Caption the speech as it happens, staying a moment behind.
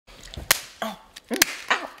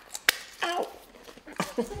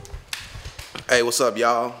Hey, what's up,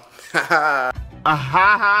 y'all?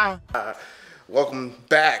 Welcome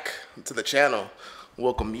back to the channel.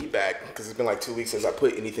 Welcome me back, because it's been like 2 weeks since I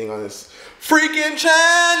put anything on this freaking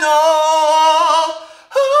channel.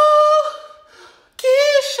 Ooh,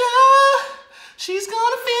 Keisha, she's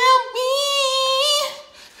gonna film me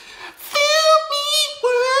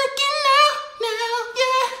working out now,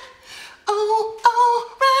 yeah. Oh,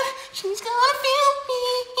 alright, she's gonna film me.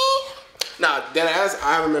 Nah, deadass,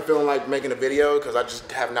 I haven't been feeling like making a video because I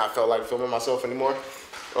just have not felt like filming myself anymore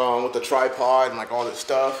with the tripod and like all this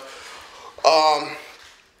stuff.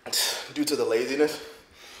 Due to the laziness.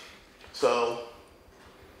 So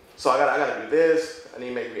I gotta do this. I need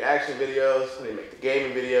to make reaction videos. I need to make the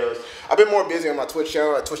gaming videos. I've been more busy on my Twitch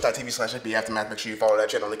channel at twitch.tv/FBAFTERMATH. Make sure you follow that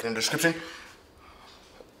channel, link in the description.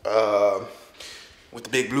 With the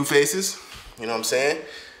big blue faces, you know what I'm saying?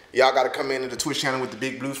 Y'all gotta come into the Twitch channel with the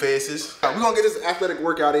big blue faces. We're gonna get this athletic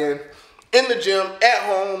workout in the gym, at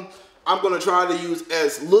home. I'm gonna try to use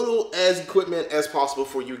as little as equipment as possible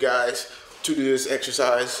for you guys to do this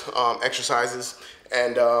exercises,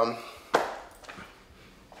 and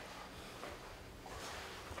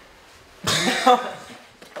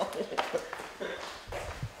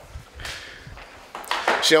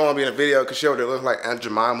she don't want to be in a video because she already looks like Aunt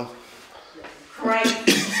Jemima. Right.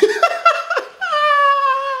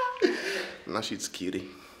 No, she's cutie.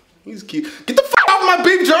 He's cute. Get the f off my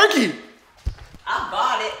big jerky. I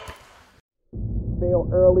bought it. Fail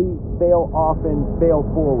early, fail often, fail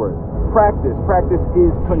forward. Practice. Practice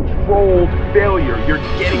is controlled failure. You're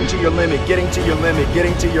getting to your limit, getting to your limit,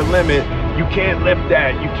 getting to your limit. You can't lift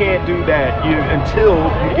that. You can't do that until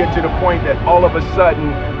you get to the point that all of a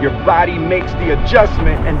sudden your body makes the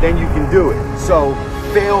adjustment and then you can do it. So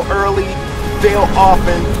fail early, fail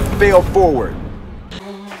often, fail forward.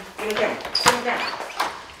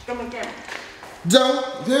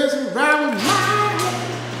 Don't dance around with my...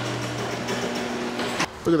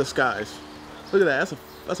 Look at the skies. Look at that.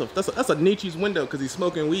 That's a Nietzsche's window because he's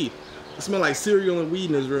smoking weed. It smells like cereal and weed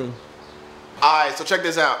in his room. Alright, so check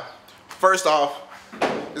this out. First off,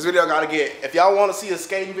 this video gotta get, if y'all wanna see a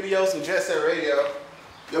skating video, some Jet Set Radio,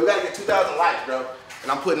 yo, we gotta get 2,000 likes, bro.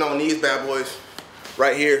 And I'm putting on these bad boys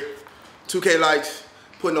right here. 2K likes,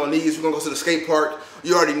 putting on these. We're gonna go to the skate park.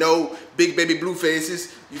 You already know, big baby blue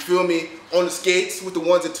faces. You feel me? On the skates with the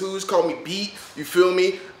ones and twos, call me beat. You feel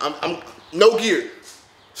me? I'm no gear,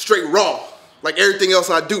 straight raw. Like everything else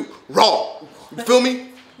I do, raw. You feel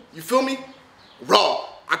me? You feel me? Raw.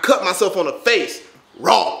 I cut myself on the face,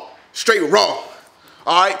 raw, straight raw.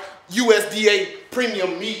 All right, USDA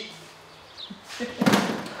premium meat.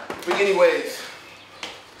 But anyways,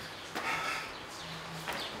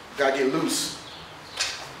 gotta get loose.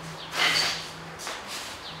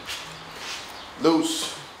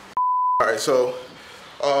 Loose. All right, so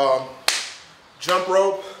jump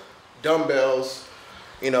rope, dumbbells,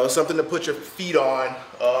 you know, something to put your feet on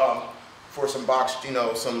for some box, you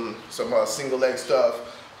know, some single leg stuff.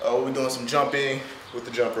 We're doing some jumping with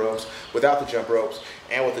the jump ropes, without the jump ropes,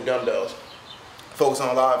 and with the dumbbells. Focus on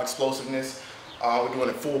a lot of explosiveness. We're doing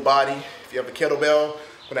it full body. If you have a kettlebell,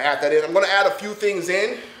 I'm gonna add that in. I'm gonna add a few things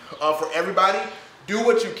in for everybody. Do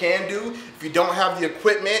what you can do. If you don't have the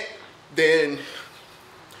equipment, then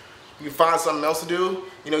you can find something else to do.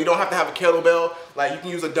 You know, you don't have to have a kettlebell. Like, you can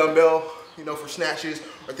use a dumbbell, you know, for snatches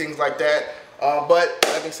or things like that. But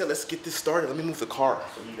like I said, let's get this started. Let me move the car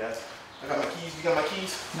for you guys. I got my keys. You got my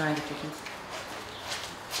keys? No, I get your keys.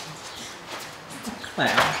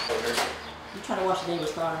 Clown. You trying to wash the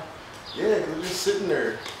neighbor's car? Yeah, because we're just sitting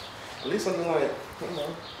there. At least something like, you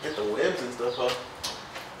know, get the webs and stuff up.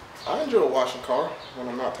 I enjoy washing car when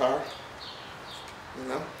I'm not tired. You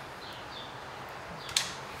know?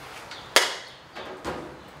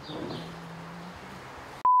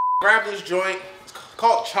 Grab this joint. It's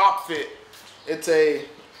called Chop Fit. It's an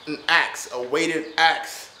axe, a weighted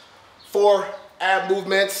axe. 4 ab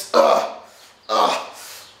movements. I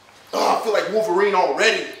feel like Wolverine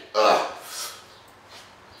already. I'm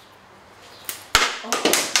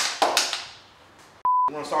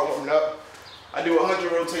gonna start warming up. I do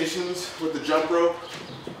 100 rotations with the jump rope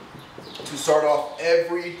to start off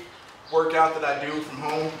every workout that I do from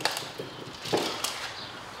home.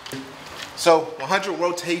 So 100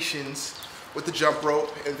 rotations with the jump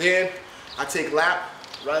rope, and then I take lap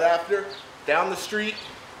right after, down the street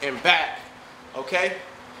and back, okay?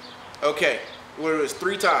 Okay, we'll do this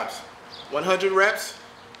 3 times. 100 reps,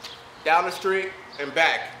 down the street and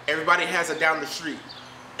back. Everybody has a down the street,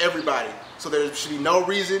 everybody. So there should be no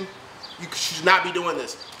reason you should not be doing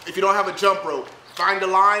this. If you don't have a jump rope, find a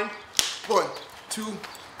line. 1, 2,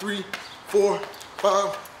 3, 4,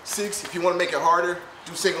 5, 6. If you want to make it harder,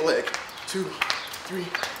 do single leg. 2, 3,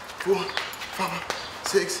 4, 5,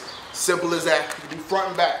 6. Simple as that. You can do front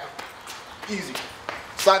and back. Easy.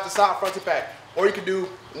 Side to side, front to back. Or you can do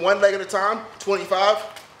one leg at a time, 25,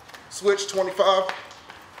 switch 25,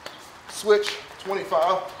 switch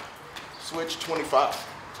 25, switch 25.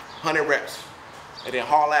 100 reps. And then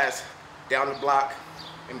haul ass down the block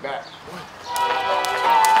and back.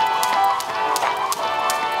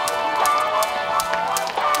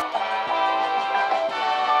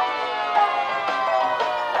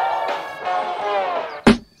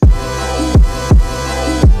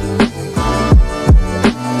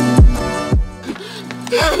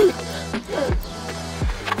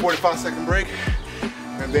 45-second break,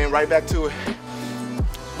 and then right back to it.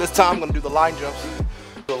 This time I'm gonna do the line jumps.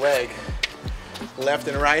 The leg, left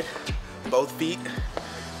and right, both feet.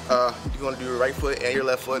 You're gonna do your right foot and your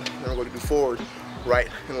left foot. Then we're gonna do forward, right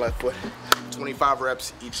and left foot. 25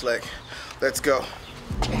 reps each leg. Let's go.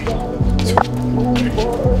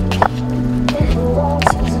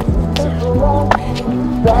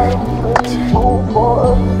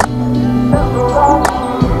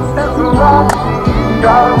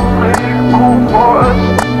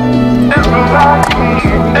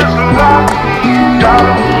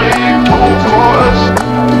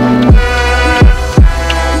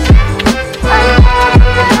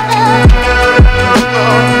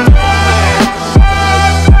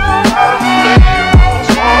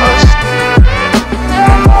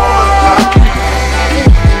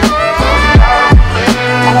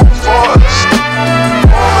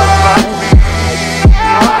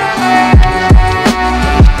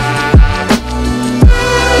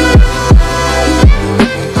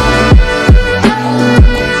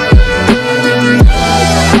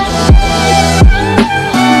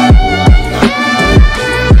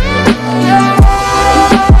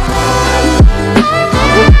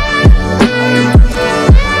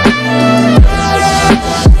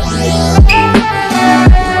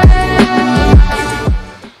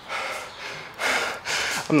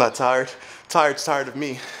 I'm not tired. Tired's tired of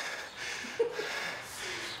me.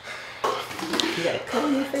 You got a cut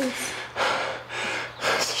on your face?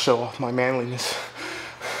 To show off my manliness.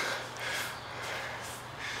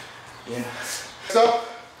 Yeah. So,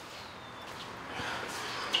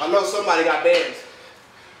 I know somebody got bands.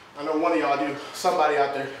 I know one of y'all do. Somebody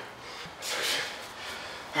out there.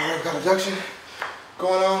 All right, we got abduction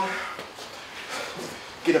going on.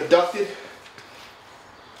 Get abducted.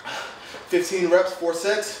 15 reps, 4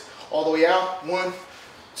 sets, all the way out. 1,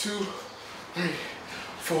 2, 3,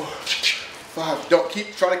 4, 5.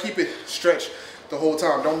 Try to keep it stretched the whole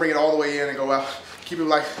time. Don't bring it all the way in and go out. Keep it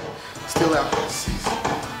like still out. 6, 7,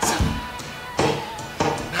 8,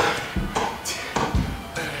 9, 10,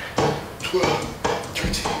 11, 12,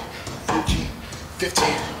 13, 14,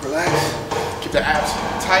 15. Relax. Keep the abs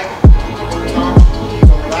tight. Over time.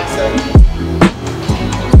 Don't relax that.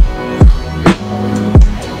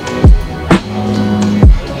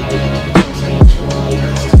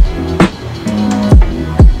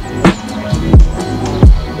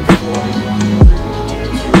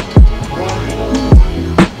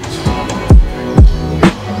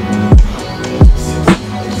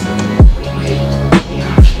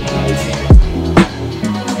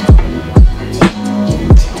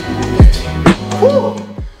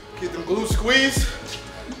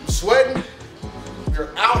 Sweating.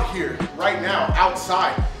 We're out here right now,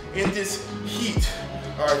 outside, in this heat.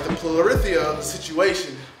 All right, the pleurythia of the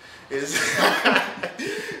situation is,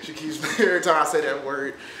 she keeps, every time I say that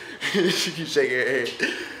word, she keeps shaking her head.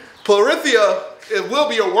 Pleurythia, it will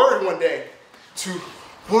be a word one day. 2,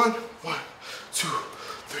 1, 1, 2,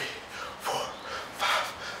 3, 4,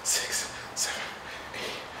 5, 6, 7, 8,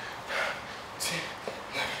 9, 10,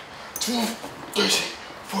 11, 12, 13,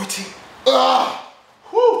 14. Ah!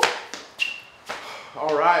 Whew.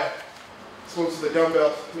 All right, let's move to the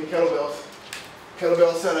kettlebells.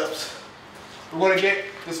 Kettlebell setups. We're gonna get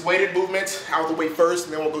this weighted movement out of the way first,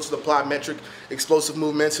 and then we'll go to the plyometric explosive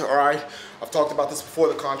movements, all right? I've talked about this before,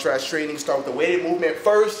 the contrast training. Start with the weighted movement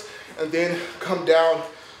first, and then come down,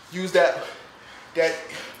 use that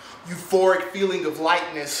euphoric feeling of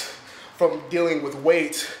lightness from dealing with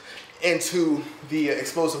weight into the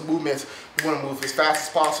explosive movements. We wanna move as fast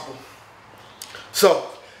as possible. So,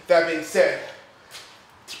 that being said,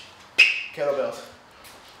 kettlebells.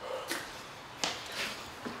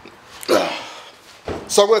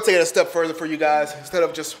 So I'm going to take it a step further for you guys. Instead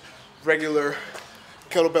of just regular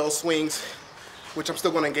kettlebell swings, which I'm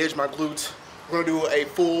still going to engage my glutes, we're going to do a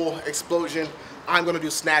full explosion. I'm going to do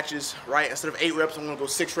snatches, right? Instead of 8 reps, I'm going to go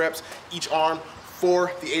 6 reps each arm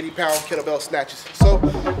for the 80-pound kettlebell snatches. So,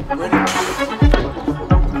 ready?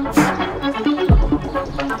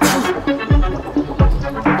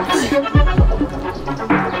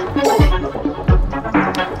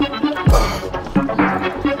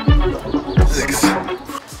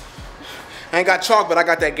 I ain't got chalk, but I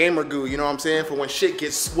got that gamer goo, you know what I'm saying? For when shit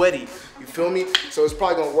gets sweaty, you feel me? So it's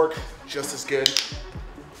probably gonna work just as good.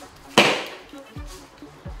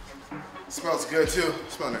 Smells good too.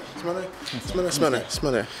 Smell that, smell that, smell that, smell that,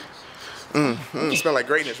 smell that. Smell like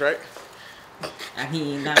greatness, right? I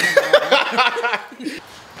mean,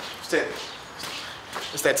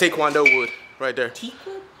 it's that taekwondo wood right there.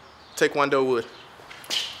 Teakwood? Taekwondo wood.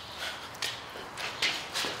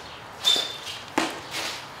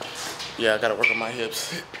 Yeah, I gotta work on my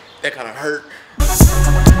hips. That kind of hurt.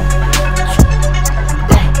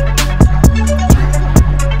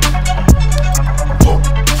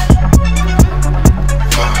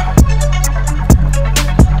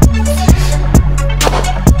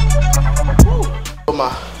 I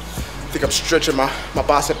think I'm stretching my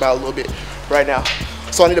bicep out a little bit right now.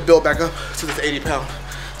 So I need to build back up to this 80-pound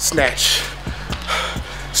snatch.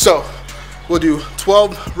 So we'll do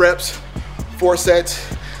 12 reps, 4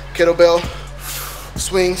 sets, kettlebell,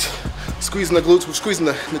 swings, squeezing the glutes. We're squeezing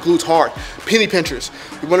the glutes hard. Penny pinchers.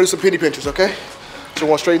 We want to do some penny pinchers, okay? So we're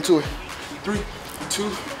going straight into it. 3, 2,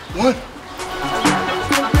 1. 1,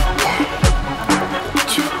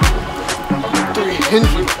 2, 3,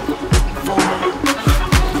 hinge it. 4,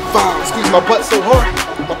 5. Squeeze my butt so hard,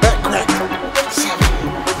 my back cracked. 7,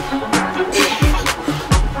 8, 9,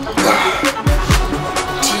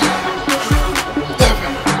 10,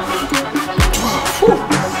 11, 12. Woo.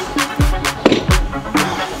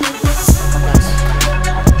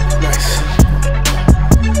 Nice.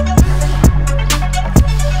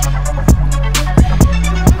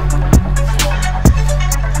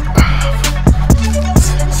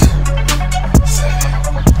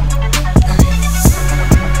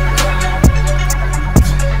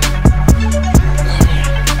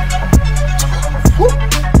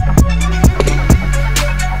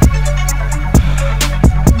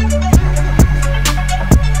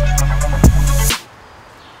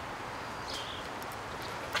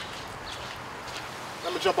 I'm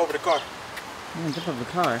gonna jump over the car. I'm gonna jump over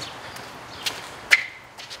the car.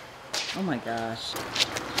 Oh my gosh.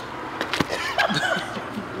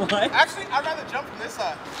 What? Actually, I'd rather jump from this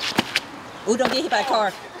side. Ooh, don't get hit by a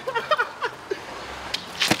car.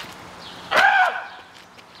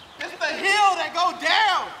 It's the hill that go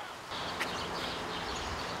down.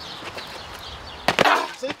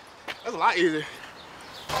 See? That's a lot easier.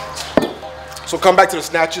 So come back to the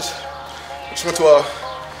snatches. Just went to a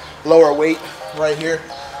lower weight right here.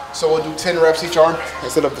 So we'll do 10 reps each arm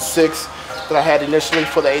instead of the 6 that I had initially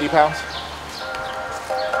for the 80 pounds.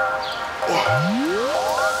 1,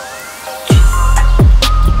 2,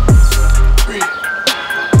 3, 4,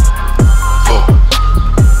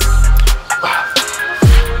 5,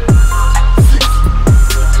 6,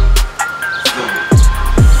 7,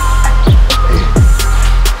 8,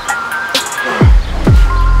 9,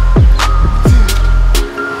 10.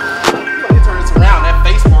 Turn this around. That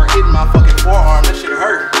face part hitting my fucking forearm. That shit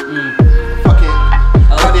hurt. Fucking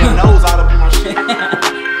goddamn nose out up in my shit. 1,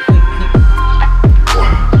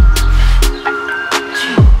 2,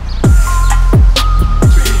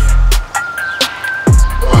 3,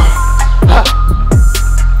 4, 5,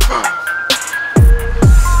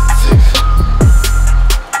 6,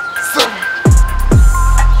 7,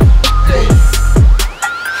 8,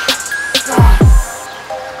 9,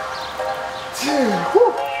 10.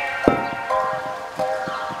 Woo.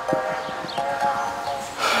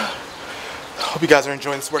 Hope you guys are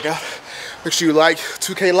enjoying this workout. Make sure you like,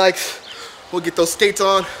 2K likes. We'll get those skates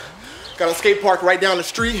on. Got a skate park right down the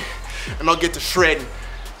street, and I'll get to shredding.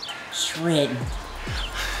 Shredding.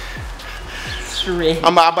 Shredding.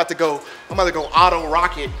 I'm about to go auto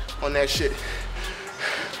rocket on that shit.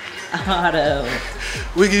 Auto.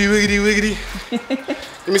 Wiggity, wiggity, wiggity.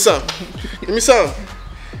 Give me some. Give me some.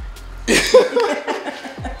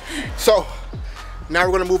 So, now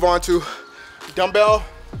we're gonna move on to dumbbell.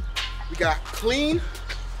 We got clean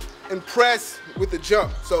and press with the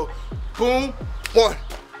jump. So, boom, 1,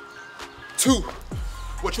 2.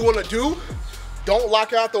 What you wanna do, don't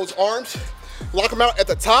lock out those arms. Lock them out at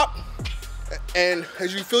the top. And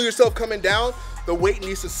as you feel yourself coming down, the weight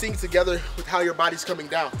needs to sync together with how your body's coming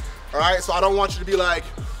down. All right, so I don't want you to be like,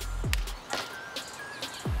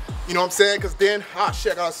 you know what I'm saying? Because then,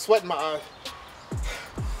 shit, I got sweat in my eye.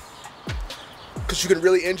 Because you can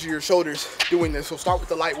really injure your shoulders doing this. So start with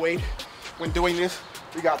the lightweight when doing this.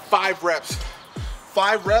 We got 5 reps.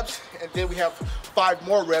 5 reps, and then we have 5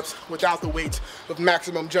 more reps without the weight of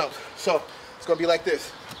maximum jump. So it's gonna be like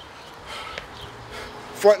this.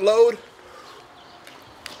 Front load.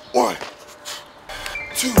 1,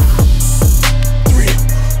 2, 3,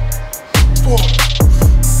 4,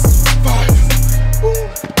 5. Boom.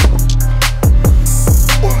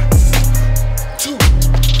 1,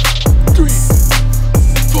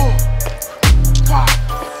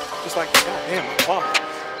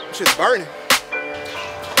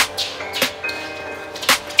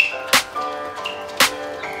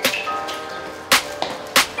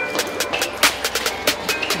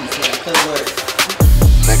 footwork.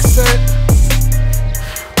 Next set.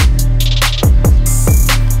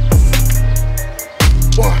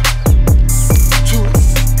 One, 2,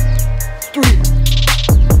 3,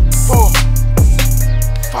 4,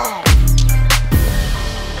 5.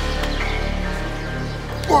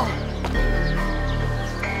 1,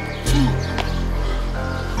 2,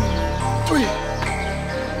 3.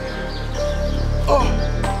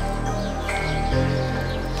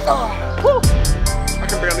 Woo. I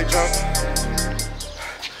can barely jump.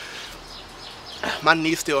 My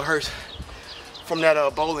knee still hurts from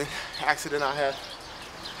that bowling accident I had.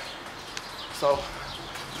 So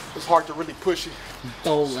it's hard to really push it.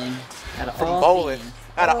 Bowling. From bowling.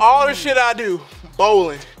 Out of all the shit I do,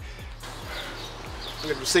 bowling. I'm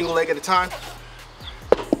gonna do single leg at a time.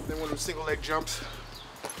 Then we'll do single leg jumps.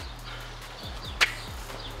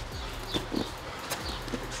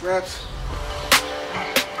 6 reps.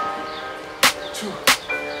 2,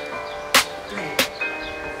 3,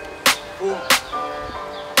 4,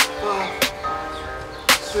 5,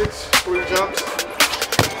 6. 3 jumps.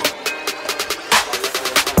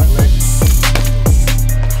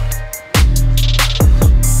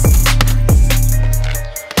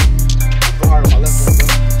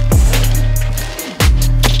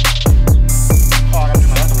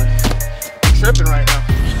 Tripping right now.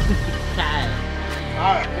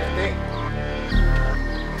 Alright, good thing.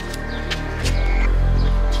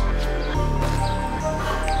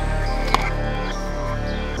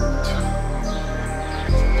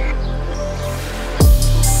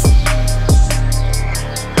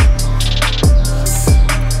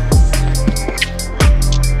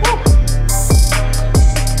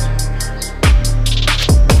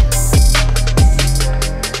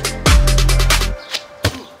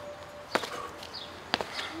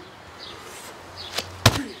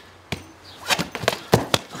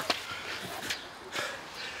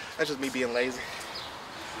 That's just me being lazy.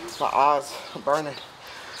 My eyes are burning.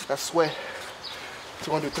 That's sweat.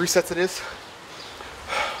 So we're gonna do 3 sets of this.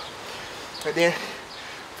 And then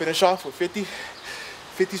finish off with 50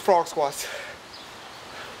 frog squats.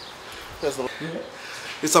 This is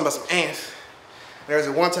talking about some ants. And there's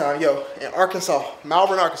one time, yo, in Arkansas,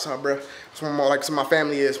 Malvern, Arkansas, bro. That's where like some of my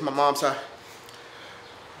family is, my mom's side.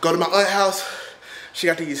 Go to my aunt's house. She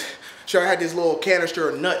had this little canister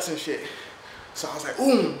of nuts and shit. So I was like,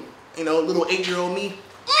 you know, little 8-year-old me,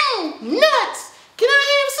 nuts! Can I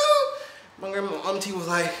have some? My grandma, auntie was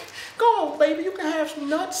like, go on, baby, you can have some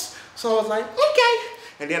nuts. So I was like, okay.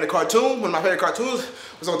 And then the cartoon, one of my favorite cartoons,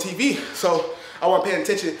 was on TV. So I wasn't paying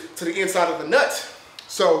attention to the inside of the nuts.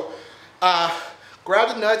 So I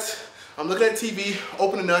grabbed the nuts, I'm looking at the TV,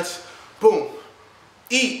 open the nuts, boom,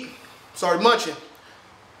 eat, started munching.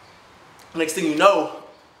 Next thing you know,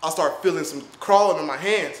 I start feeling some crawling on my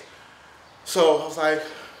hands. So I was like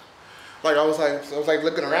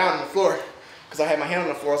looking around on the floor because I had my hand on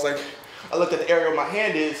the floor. I looked at the area where my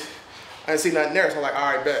hand is. I didn't see nothing there. So I'm like,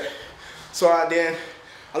 all right, bet. So I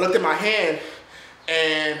looked at my hand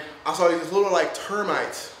and I saw these little like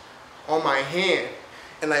termites on my hand.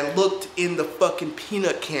 And I looked in the fucking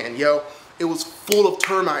peanut can, yo. It was full of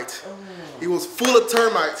termites. It was full of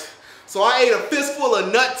termites. So I ate a fistful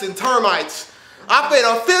of nuts and termites. I ate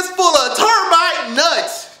a fistful of termite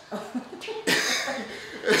nuts.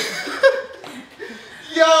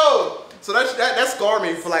 Yo, so that scarred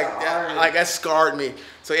me for like that scarred me.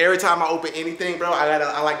 So every time I open anything, bro,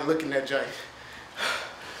 I like looking at that joint.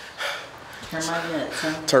 Termite nuts,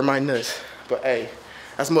 huh? Termite nuts. But hey,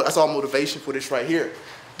 that's all motivation for this right here.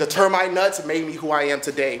 The termite nuts made me who I am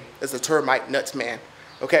today as the termite nuts man.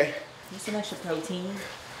 Okay? Need some extra protein.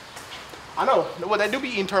 I know. Well, they do be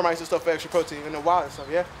eating termites and stuff for extra protein in the wild and stuff,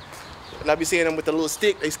 yeah. And I be seeing them with the little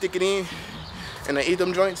stick. They stick it in and they eat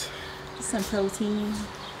them joints. Some protein.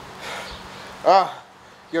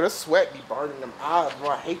 Yo, the sweat be burning them eyes, bro.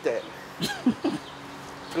 I hate that.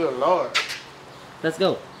 Good Lord. Let's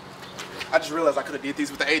go. I just realized I could have did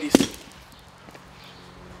these with the 80s.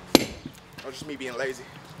 Or just me being lazy.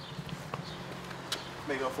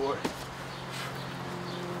 May go for it.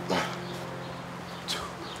 1, 2,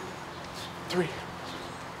 3,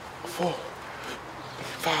 4,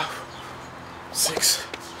 5, 6.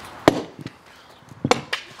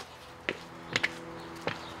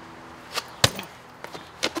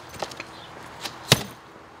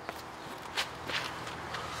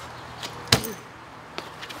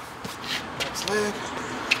 Next leg.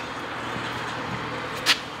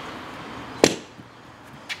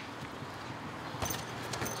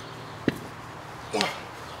 1,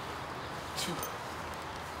 2,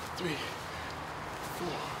 3, 4,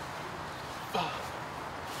 5,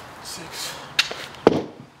 6.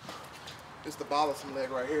 It's the bothersome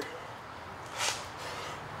leg right here.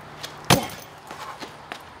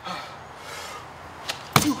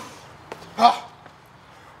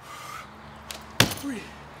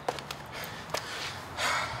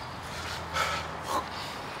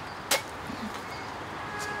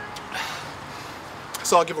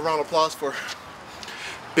 So I'll give a round of applause for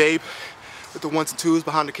Babe with the 1s and 2s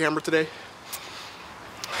behind the camera today.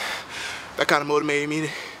 That kind of motivated me to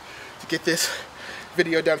get this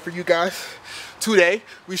video done for you guys today.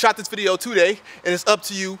 We shot this video today, and it's up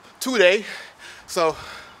to you today. So,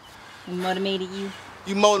 Who motivated you?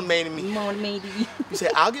 You motivated me. You motivated you. You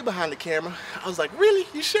said, I'll get behind the camera. I was like, really?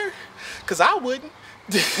 You sure? Because I wouldn't.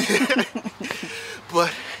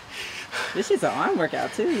 But this is an arm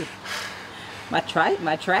workout too. My right trap.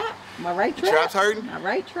 Trap's hurting? My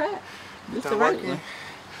right trap. This Not the right working. one.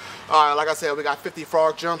 All right, like I said, we got 50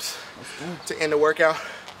 frog jumps to end the workout. 1,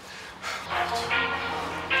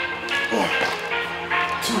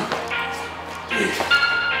 2, 3, 4,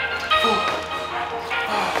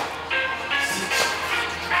 5, 6,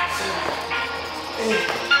 7, 8,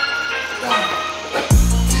 9,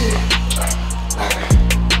 10, 11,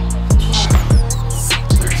 12,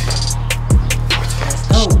 13,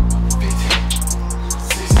 14,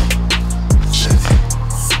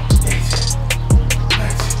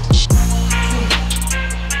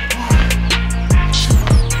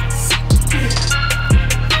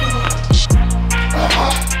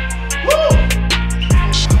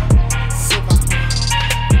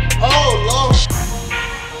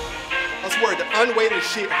 unweighted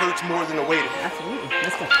shit hurts more than the weighted. Absolutely.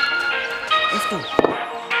 Let's go. Let's go.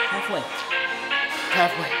 Halfway.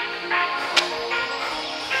 Halfway.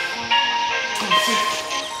 26,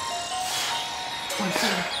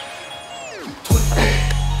 27,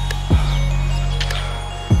 28,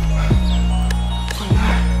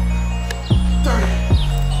 29, 30,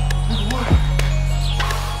 31.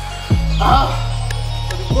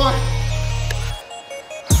 31.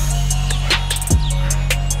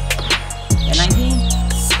 19.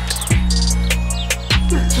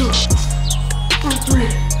 32, 33,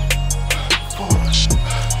 34,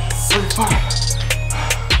 35,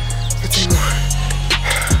 15 more.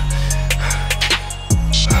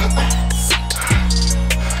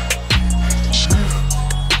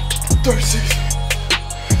 36.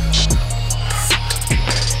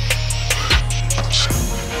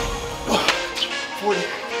 40.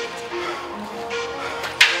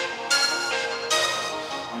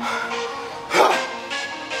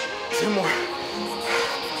 10 more.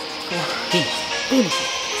 Come on. Finish.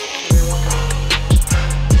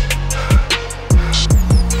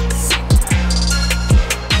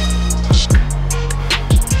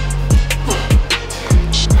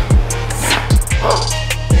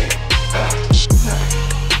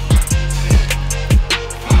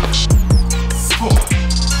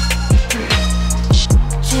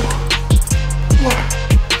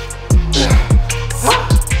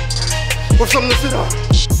 Or something to sit on.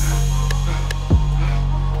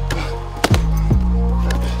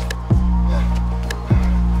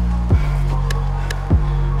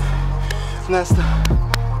 And that's the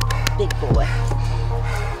big boy.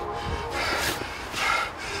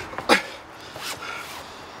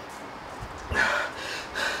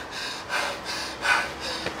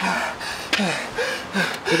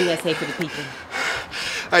 What do you guys say for the people?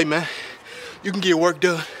 Hey man, you can get work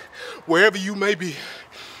done wherever you may be.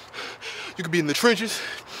 You could be in the trenches,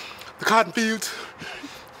 the cotton fields.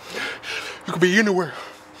 You could be anywhere.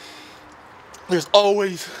 There's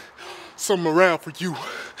always someone around for you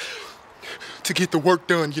to get the work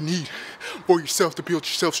done you need for yourself to build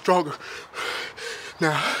yourself stronger.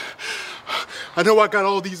 Now, I know I got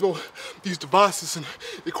all these devices and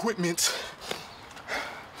equipment,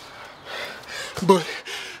 but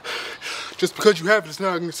just because you have it is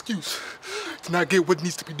not an excuse to not get what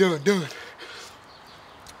needs to be done.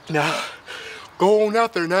 Now, go on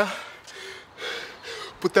out there now.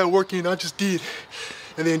 Put that work in I just did,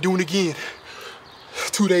 and then do it again.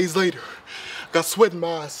 2 days later, got sweat in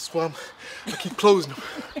my eyes, so I keep closing them.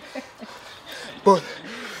 But,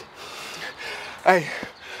 hey,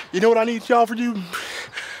 you know what I need y'all for you?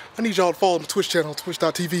 I need y'all to follow my Twitch channel,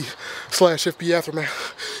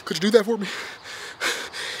 twitch.tv/FBAFTERMATH. Could you do that for me?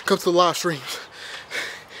 Come to the live streams.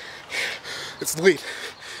 It's lit.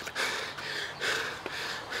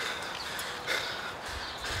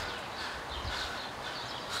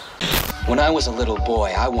 When I was a little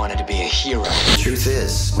boy, I wanted to be a hero. The truth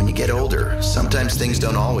is, when you get older, sometimes things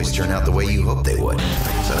don't always turn out the way you hope they would.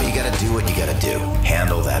 So you gotta do what you gotta do.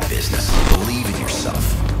 Handle that business. Believe in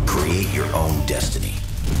yourself. Create your own destiny.